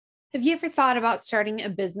Have you ever thought about starting a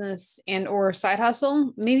business and or side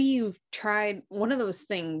hustle? Maybe you've tried one of those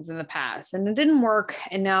things in the past and it didn't work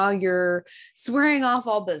and now you're swearing off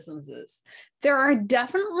all businesses. There are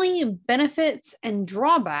definitely benefits and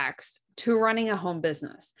drawbacks to running a home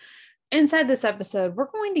business. Inside this episode, we're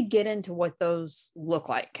going to get into what those look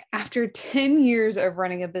like. After 10 years of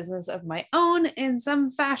running a business of my own in some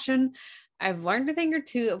fashion, I've learned a thing or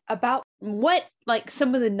two about what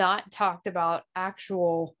some of the not talked about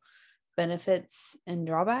actual benefits and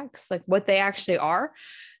drawbacks, like what they actually are.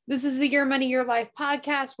 This is the Your Money, Your Life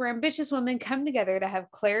podcast where ambitious women come together to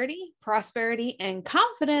have clarity, prosperity, and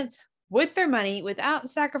confidence with their money without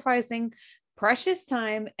sacrificing precious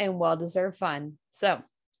time and well-deserved fun. So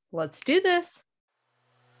let's do this.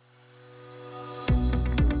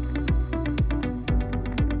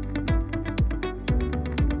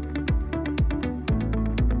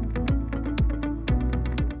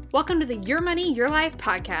 Welcome to the Your Money, Your Life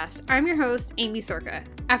podcast. I'm your host, Amy Circa.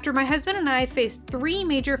 After my husband and I faced 3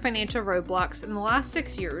 major financial roadblocks in the last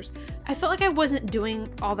 6 years, I felt like I wasn't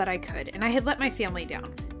doing all that I could, and I had let my family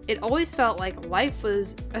down. It always felt like life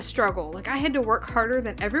was a struggle, like I had to work harder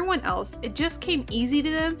than everyone else. It just came easy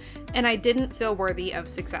to them, and I didn't feel worthy of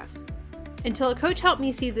success. Until a coach helped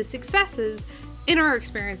me see the successes in our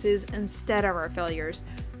experiences instead of our failures.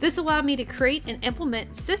 This allowed me to create and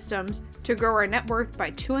implement systems to grow our net worth by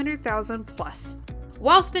 $200,000 plus,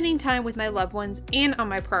 while spending time with my loved ones and on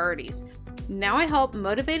my priorities. Now I help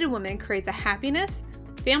motivated women create the happiness,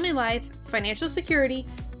 family life, financial security,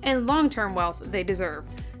 and long-term wealth they deserve.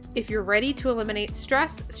 If you're ready to eliminate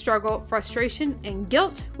stress, struggle, frustration, and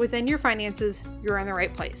guilt within your finances, you're in the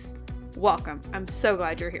right place. Welcome. I'm so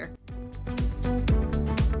glad you're here.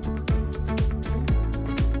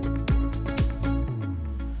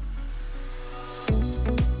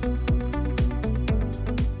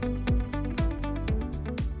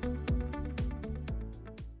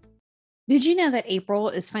 Did you know that April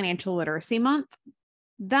is Financial Literacy Month?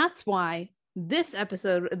 That's why this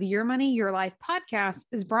episode of the Your Money, Your Life podcast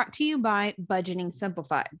is brought to you by Budgeting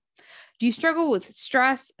Simplified. Do you struggle with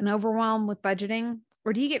stress and overwhelm with budgeting?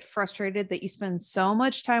 Or do you get frustrated that you spend so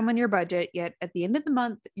much time on your budget, yet at the end of the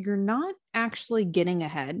month, you're not actually getting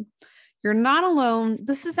ahead? You're not alone.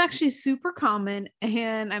 This is actually super common,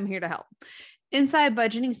 and I'm here to help. Inside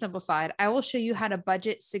Budgeting Simplified, I will show you how to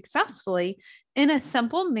budget successfully in a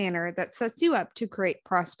simple manner that sets you up to create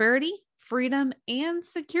prosperity, freedom, and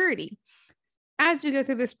security. As we go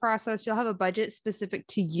through this process, you'll have a budget specific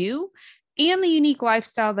to you and the unique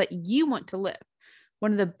lifestyle that you want to live.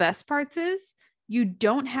 One of the best parts is you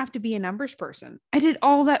don't have to be a numbers person. I did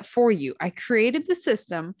all that for you. I created the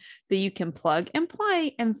system that you can plug and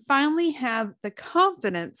play and finally have the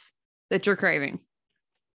confidence that you're craving.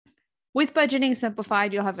 With Budgeting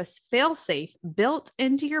Simplified, you'll have a fail-safe built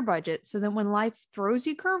into your budget so that when life throws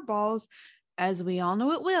you curveballs, as we all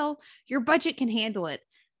know it will, your budget can handle it.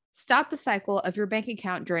 Stop the cycle of your bank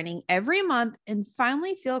account draining every month and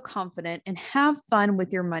finally feel confident and have fun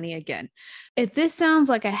with your money again. If this sounds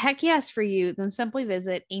like a heck yes for you, then simply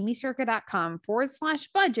visit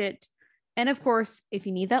amycirca.com/budget. And of course, if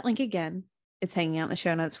you need that link again, it's hanging out in the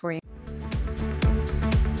show notes for you.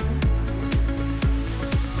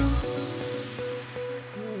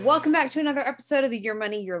 Welcome back to another episode of the Your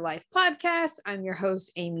Money, Your Life podcast. I'm your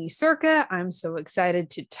host, Amy Circa. I'm so excited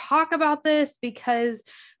to talk about this because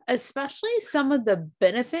especially some of the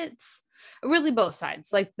benefits, really both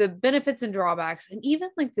sides, like the benefits and drawbacks, and even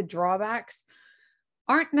like the drawbacks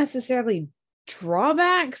aren't necessarily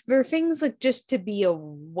drawbacks. They're things like just to be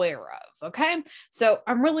aware of. Okay. So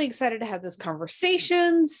I'm really excited to have this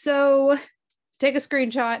conversation. So take a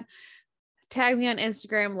screenshot. Tag me on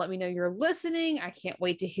Instagram. Let me know you're listening. I can't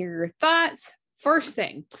wait to hear your thoughts. First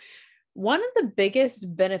thing, one of the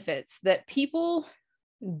biggest benefits that people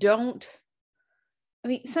don't,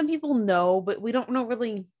 some people know, but we don't know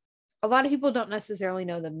really, a lot of people don't necessarily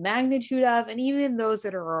know the magnitude of, and even those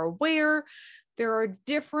that are aware, there are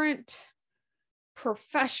different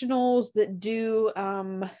professionals that do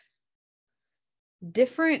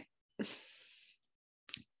different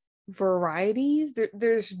varieties.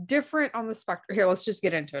 There's different on the spectrum. Here, let's just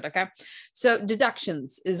get into it. Okay. So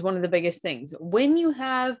deductions is one of the biggest things. When you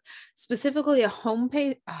have specifically a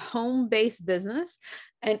home-based business,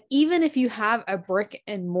 and even if you have a brick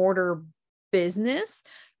and mortar business,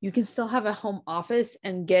 you can still have a home office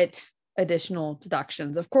and get additional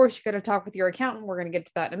deductions. Of course, you got to talk with your accountant. We're going to get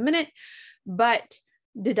to that in a minute, but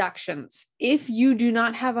deductions. If you do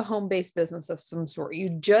not have a home-based business of some sort, you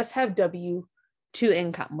just have W-2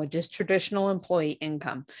 income, which is traditional employee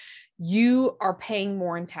income, you are paying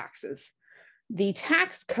more in taxes. The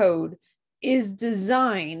tax code is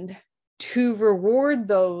designed to reward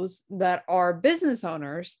those that are business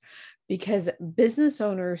owners, because business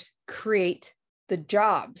owners create the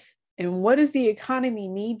jobs. And what does the economy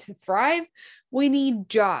need to thrive? We need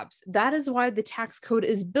jobs. That is why the tax code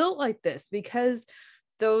is built like this, because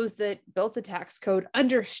those that built the tax code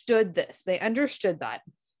understood this. They understood that.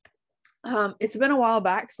 It's been a while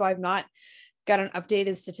back, so I've not got an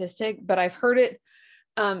updated statistic, but I've heard it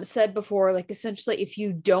said before, like essentially if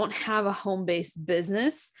you don't have a home-based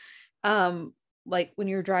business, like when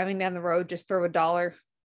you're driving down the road, just throw a dollar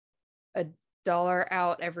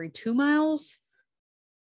out every 2 miles.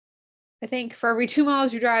 I think for every 2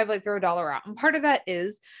 miles you drive, like throw a dollar out. And part of that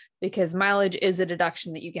is because mileage is a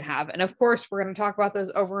deduction that you can have. And of course, we're going to talk about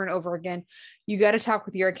those over and over again. You got to talk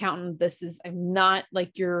with your accountant. I'm not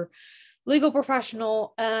like your legal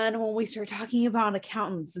professional. And when we start talking about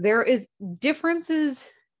accountants, there is differences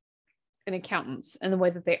in accountants and the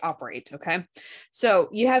way that they operate. Okay. So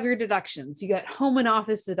you have your deductions, you got home and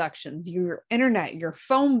office deductions, your internet, your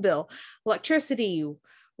phone bill, electricity,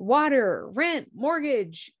 water, rent,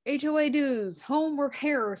 mortgage, HOA dues, home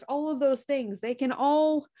repairs, all of those things. They can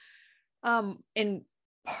all, in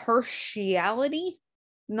partiality,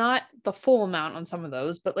 not the full amount on some of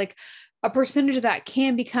those, but like a percentage of that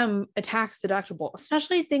can become a tax deductible,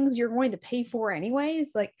 especially things you're going to pay for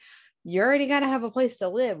anyways. Like you already got to have a place to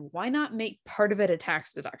live. Why not make part of it a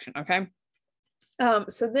tax deduction? Okay.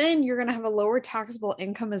 So then you're going to have a lower taxable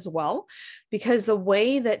income as well, because the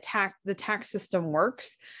way that the tax system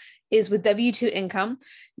works is with W-2 income,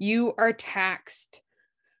 you are taxed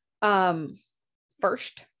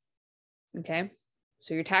first. Okay.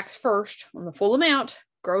 So you're taxed first on the full amount,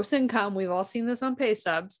 gross income. We've all seen this on pay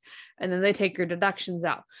stubs, and then they take your deductions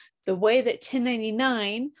out. The way that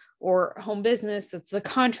 1099 or home business, that's the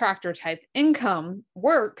contractor type income,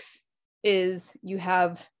 works is you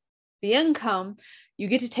have the income, you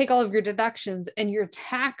get to take all of your deductions, and you're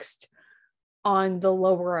taxed on the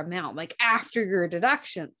lower amount, like after your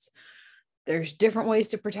deductions. There's different ways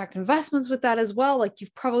to protect investments with that as well. Like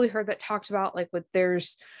you've probably heard that talked about, like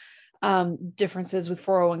there's differences with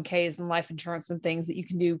 401ks and life insurance and things that you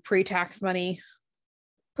can do pre-tax money,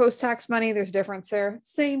 post-tax money. There's difference there,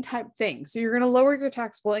 same type thing. So you're going to lower your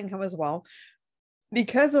taxable income as well,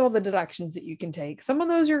 because of all the deductions that you can take. Some of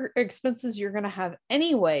those are expenses you're going to have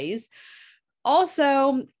anyways.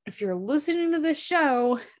 Also, if you're listening to this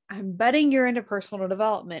show, I'm betting you're into personal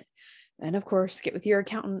development. And of course, get with your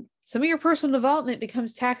accountant. Some of your personal development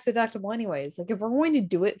becomes tax deductible anyways. Like if we're going to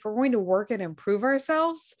do it, if we're going to work and improve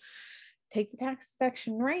ourselves, take the tax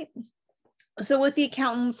deduction, right? So with the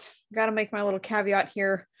accountants, got to make my little caveat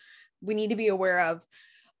here. We need to be aware of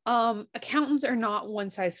accountants are not one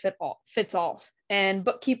size fits all. And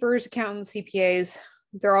bookkeepers, accountants, CPAs,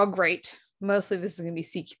 they're all great. Mostly this is going to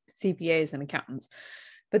be CPAs and accountants,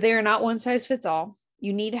 but they are not one size fits all.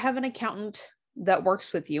 You need to have an accountant that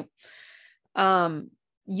works with you.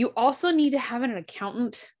 You also need to have an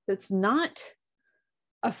accountant that's not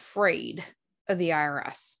afraid of the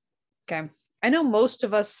IRS. Okay. I know most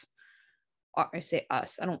of us, I say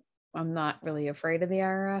us, I'm not really afraid of the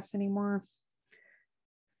IRS anymore.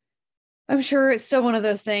 I'm sure it's still one of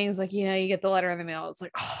those things like, you get the letter in the mail. It's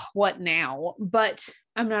like, oh, what now? But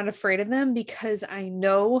I'm not afraid of them because I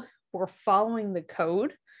know we're following the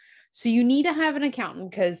code. So you need to have an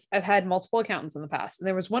accountant, because I've had multiple accountants in the past. And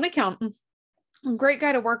there was one accountant, a great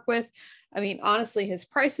guy to work with. I mean, honestly, his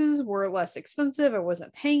prices were less expensive. I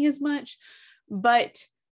wasn't paying as much, but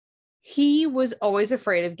he was always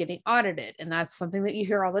afraid of getting audited. And that's something that you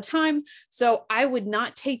hear all the time. So I would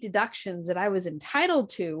not take deductions that I was entitled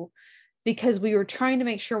to because we were trying to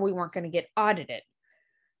make sure we weren't going to get audited,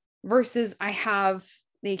 versus I have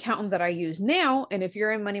the accountant that I use now. And if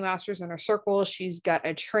you're in Money Masters Inner Circle, she's got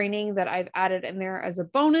a training that I've added in there as a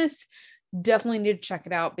bonus. Definitely need to check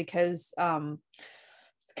it out, because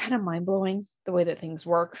it's kind of mind-blowing the way that things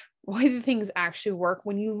work, the way that things actually work.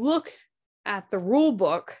 When you look at the rule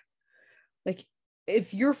book, like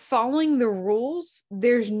if you're following the rules,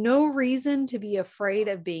 there's no reason to be afraid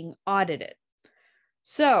of being audited.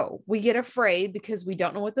 So we get afraid because we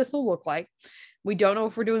don't know what this will look like. We don't know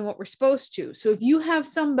if we're doing what we're supposed to. So if you have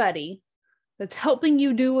somebody that's helping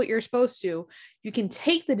you do what you're supposed to, you can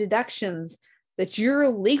take the deductions that you're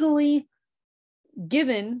legally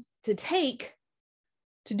given to take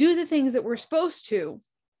to do the things that we're supposed to.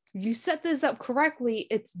 If you set this up correctly,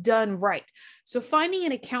 it's done right. So finding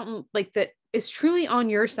an accountant like that is truly on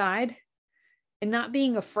your side and not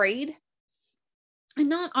being afraid and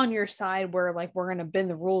not on your side where like we're going to bend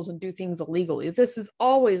the rules and do things illegally. This is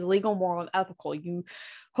always legal, moral, and ethical. You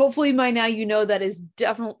hopefully by now you know that is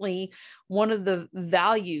definitely one of the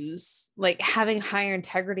values, like having higher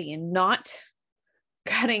integrity and not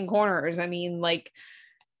cutting corners. I mean, like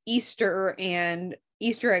Easter and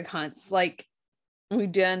Easter egg hunts, like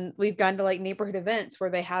we've gone to like neighborhood events where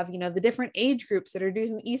they have, the different age groups that are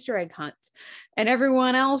doing Easter egg hunts, and not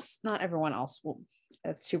everyone else, well,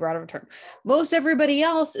 that's too broad of a term. Most everybody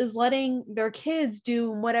else is letting their kids do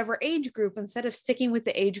whatever age group instead of sticking with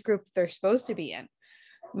the age group they're supposed to be in.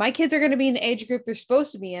 My kids are going to be in the age group they're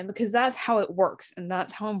supposed to be in because that's how it works. And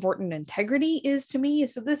that's how important integrity is to me.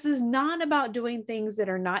 So this is not about doing things that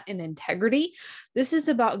are not in integrity. This is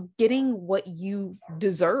about getting what you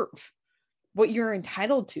deserve, what you're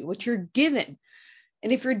entitled to, what you're given.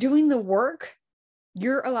 And if you're doing the work,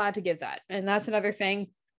 you're allowed to get that. And that's another thing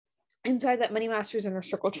inside that Money Masters Inner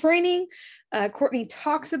Circle training. Courtney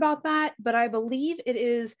talks about that, but I believe it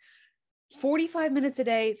is 45 minutes a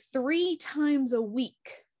day, 3 times a week.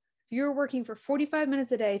 If you're working for 45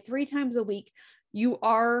 minutes a day, 3 times a week, you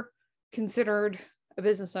are considered a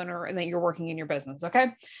business owner and that you're working in your business.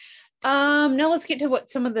 Okay. Now let's get to what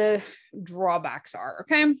some of the drawbacks are.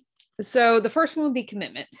 Okay. So the first one would be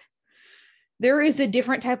commitment. There is a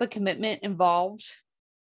different type of commitment involved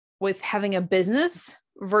with having a business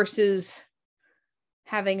versus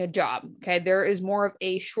having a job. Okay. There is more of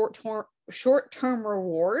a short-term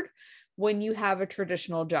reward when you have a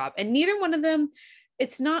traditional job, and neither one of them,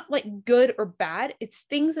 it's not like good or bad. It's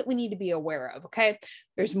things that we need to be aware of. Okay.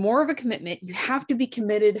 There's more of a commitment. You have to be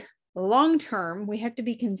committed long-term. We have to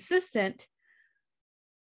be consistent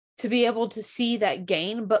to be able to see that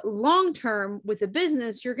gain, but long-term with a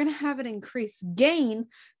business, you're going to have an increased gain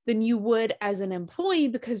than you would as an employee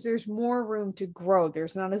because there's more room to grow.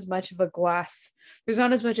 There's not as much of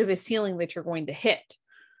a ceiling that you're going to hit.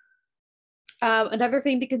 Another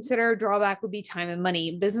thing to consider drawback would be time and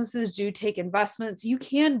money. Businesses do take investments. You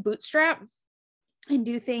can bootstrap and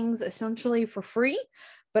do things essentially for free,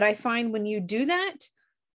 but I find when you do that,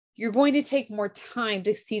 you're going to take more time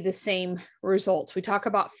to see the same results. We talk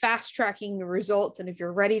about fast tracking the results. And if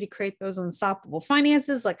you're ready to create those unstoppable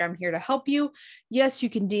finances, like I'm here to help you, yes, you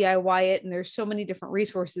can DIY it. And there's so many different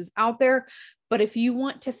resources out there. But if you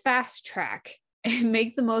want to fast track and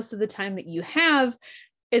make the most of the time that you have,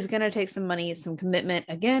 it's going to take some money, some commitment.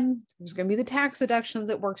 Again, there's going to be the tax deductions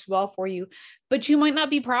that works well for you, but you might not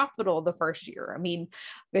be profitable the first year. I mean,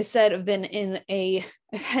 like I said, I've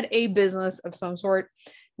had a business of some sort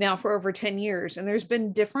now for over 10 years. And there's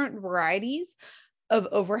been different varieties of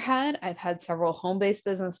overhead. I've had several home-based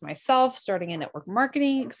business myself, starting in network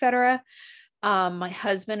marketing, etc. My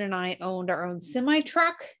husband and I owned our own semi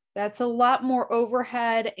truck. That's a lot more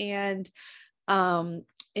overhead, and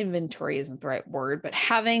inventory isn't the right word, but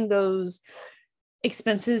having those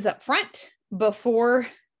expenses up front before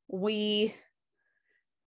you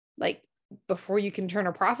can turn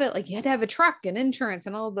a profit, like you had to have a truck and insurance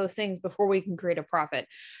and all of those things before we can create a profit.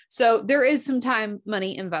 So there is some time,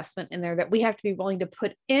 money investment in there that we have to be willing to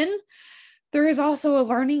put in. There is also a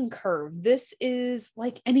learning curve. This is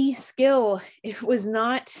like any skill. It was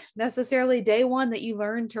not necessarily day one that you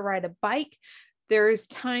learned to ride a bike. There's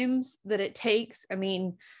times that it takes,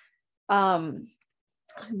 we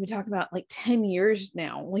talk about like 10 years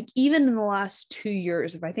now, like even in the last 2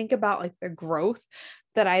 years, if I think about like the growth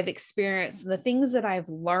that I've experienced and the things that I've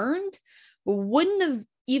learned wouldn't have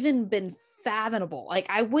even been fathomable.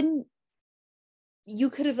 Like you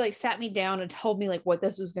could have like sat me down and told me like what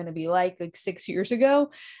this was going to be like 6 years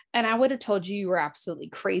ago, and I would have told you were absolutely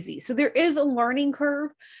crazy. So there is a learning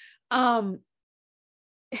curve.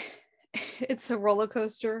 It's a roller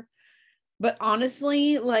coaster, but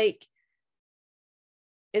honestly, like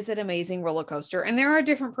it's an amazing roller coaster. And there are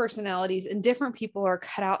different personalities and different people are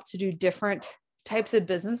cut out to do different types of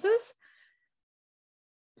businesses.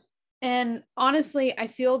 And honestly, I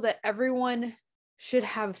feel that everyone should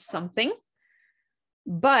have something,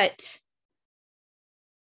 but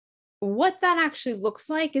what that actually looks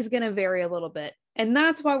like is going to vary a little bit. And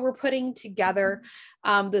that's why we're putting together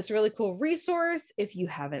this really cool resource. If you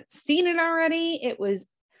haven't seen it already,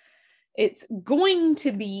 it's going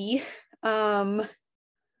to be,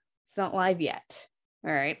 it's not live yet.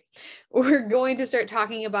 All right. We're going to start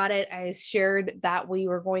talking about it. I shared that we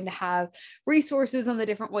were going to have resources on the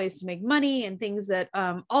different ways to make money and things that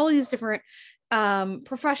all these different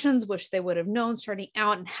professions, which they would have known starting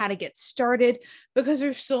out and how to get started, because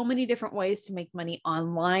there's so many different ways to make money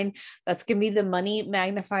online. That's going to be the Money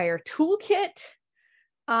Magnifier Toolkit.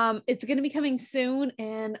 It's going to be coming soon.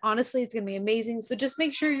 And honestly, it's going to be amazing. So just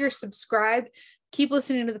make sure you're subscribed keep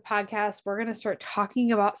listening to the podcast. We're going to start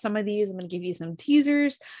talking about some of these. I'm going to give you some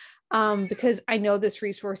teasers because I know this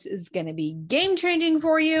resource is going to be game changing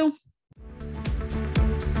for you.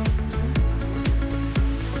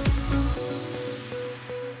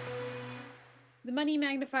 The Money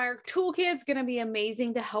Magnifier Toolkit is going to be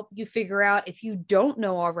amazing to help you figure out, if you don't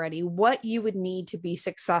know already, what you would need to be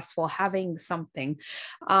successful having something.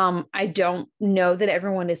 I don't know that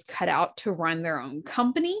everyone is cut out to run their own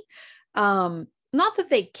company. Not that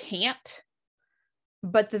they can't,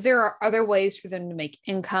 but that there are other ways for them to make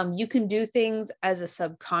income. You can do things as a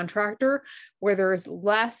subcontractor where there's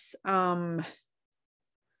less,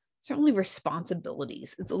 certainly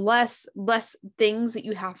responsibilities. It's less things that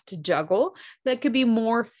you have to juggle that could be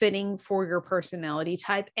more fitting for your personality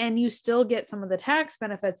type. And you still get some of the tax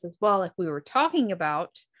benefits as well, like we were talking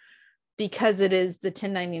about, because it is the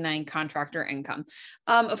 1099 contractor income.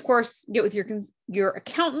 Of course, get with your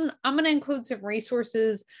accountant. I'm going to include some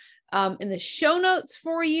resources in the show notes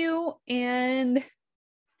for you. And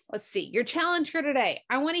let's see, your challenge for today.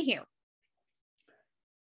 I want to hear,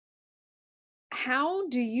 how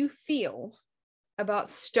do you feel about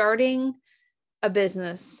starting a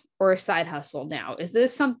business or a side hustle now? Is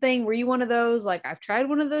this something, were you one of those, like, I've tried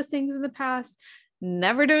one of those things in the past,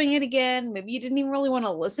 never doing it again? Maybe you didn't even really want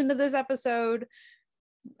to listen to this episode.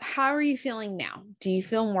 How are you feeling now? Do you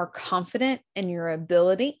feel more confident in your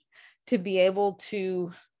ability to be able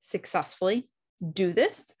to successfully do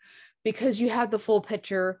this because you have the full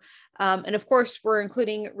picture? And of course, we're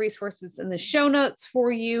including resources in the show notes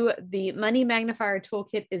for you. The Money Magnifier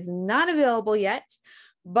Toolkit is not available yet,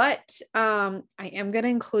 but I am going to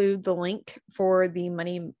include the link for the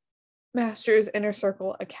Money Masters Inner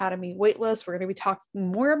Circle Academy waitlist. We're going to be talking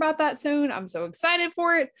more about that soon. I'm so excited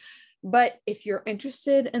for it. But if you're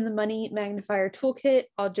interested in the Money Magnifier Toolkit,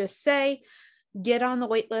 I'll just say, get on the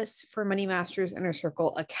waitlist for Money Masters Inner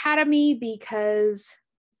Circle Academy, because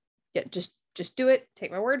just do it.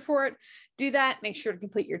 Take my word for it. Do that. Make sure to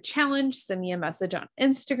complete your challenge. Send me a message on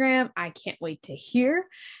Instagram. I can't wait to hear. And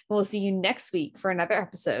we'll see you next week for another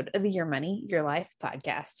episode of the Your Money, Your Life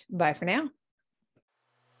podcast. Bye for now.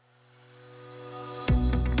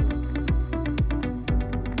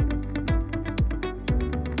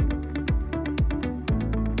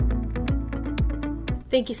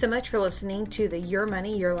 Thank you so much for listening to the Your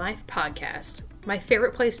Money, Your Life podcast. My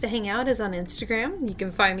favorite place to hang out is on Instagram. You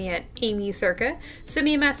can find me at Amy Circa. Send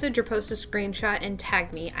me a message or post a screenshot and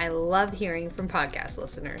tag me. I love hearing from podcast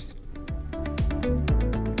listeners.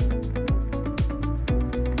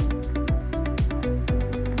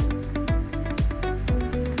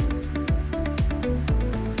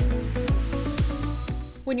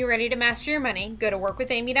 When you're ready to master your money, go to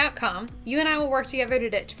workwithamy.com. You and I will work together to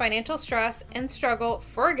ditch financial stress and struggle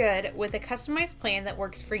for good with a customized plan that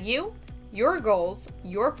works for you, your goals,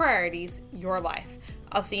 your priorities, your life.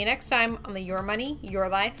 I'll see you next time on the Your Money, Your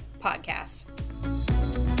Life podcast.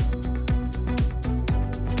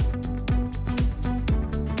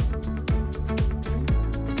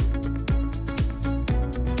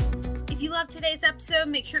 If you loved today's episode,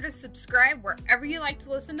 make sure to subscribe wherever you like to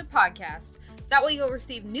listen to podcasts. That way you'll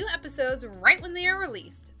receive new episodes right when they are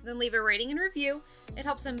released. Then leave a rating and review. It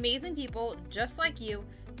helps amazing people just like you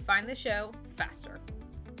find the show faster.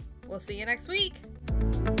 We'll see you next week.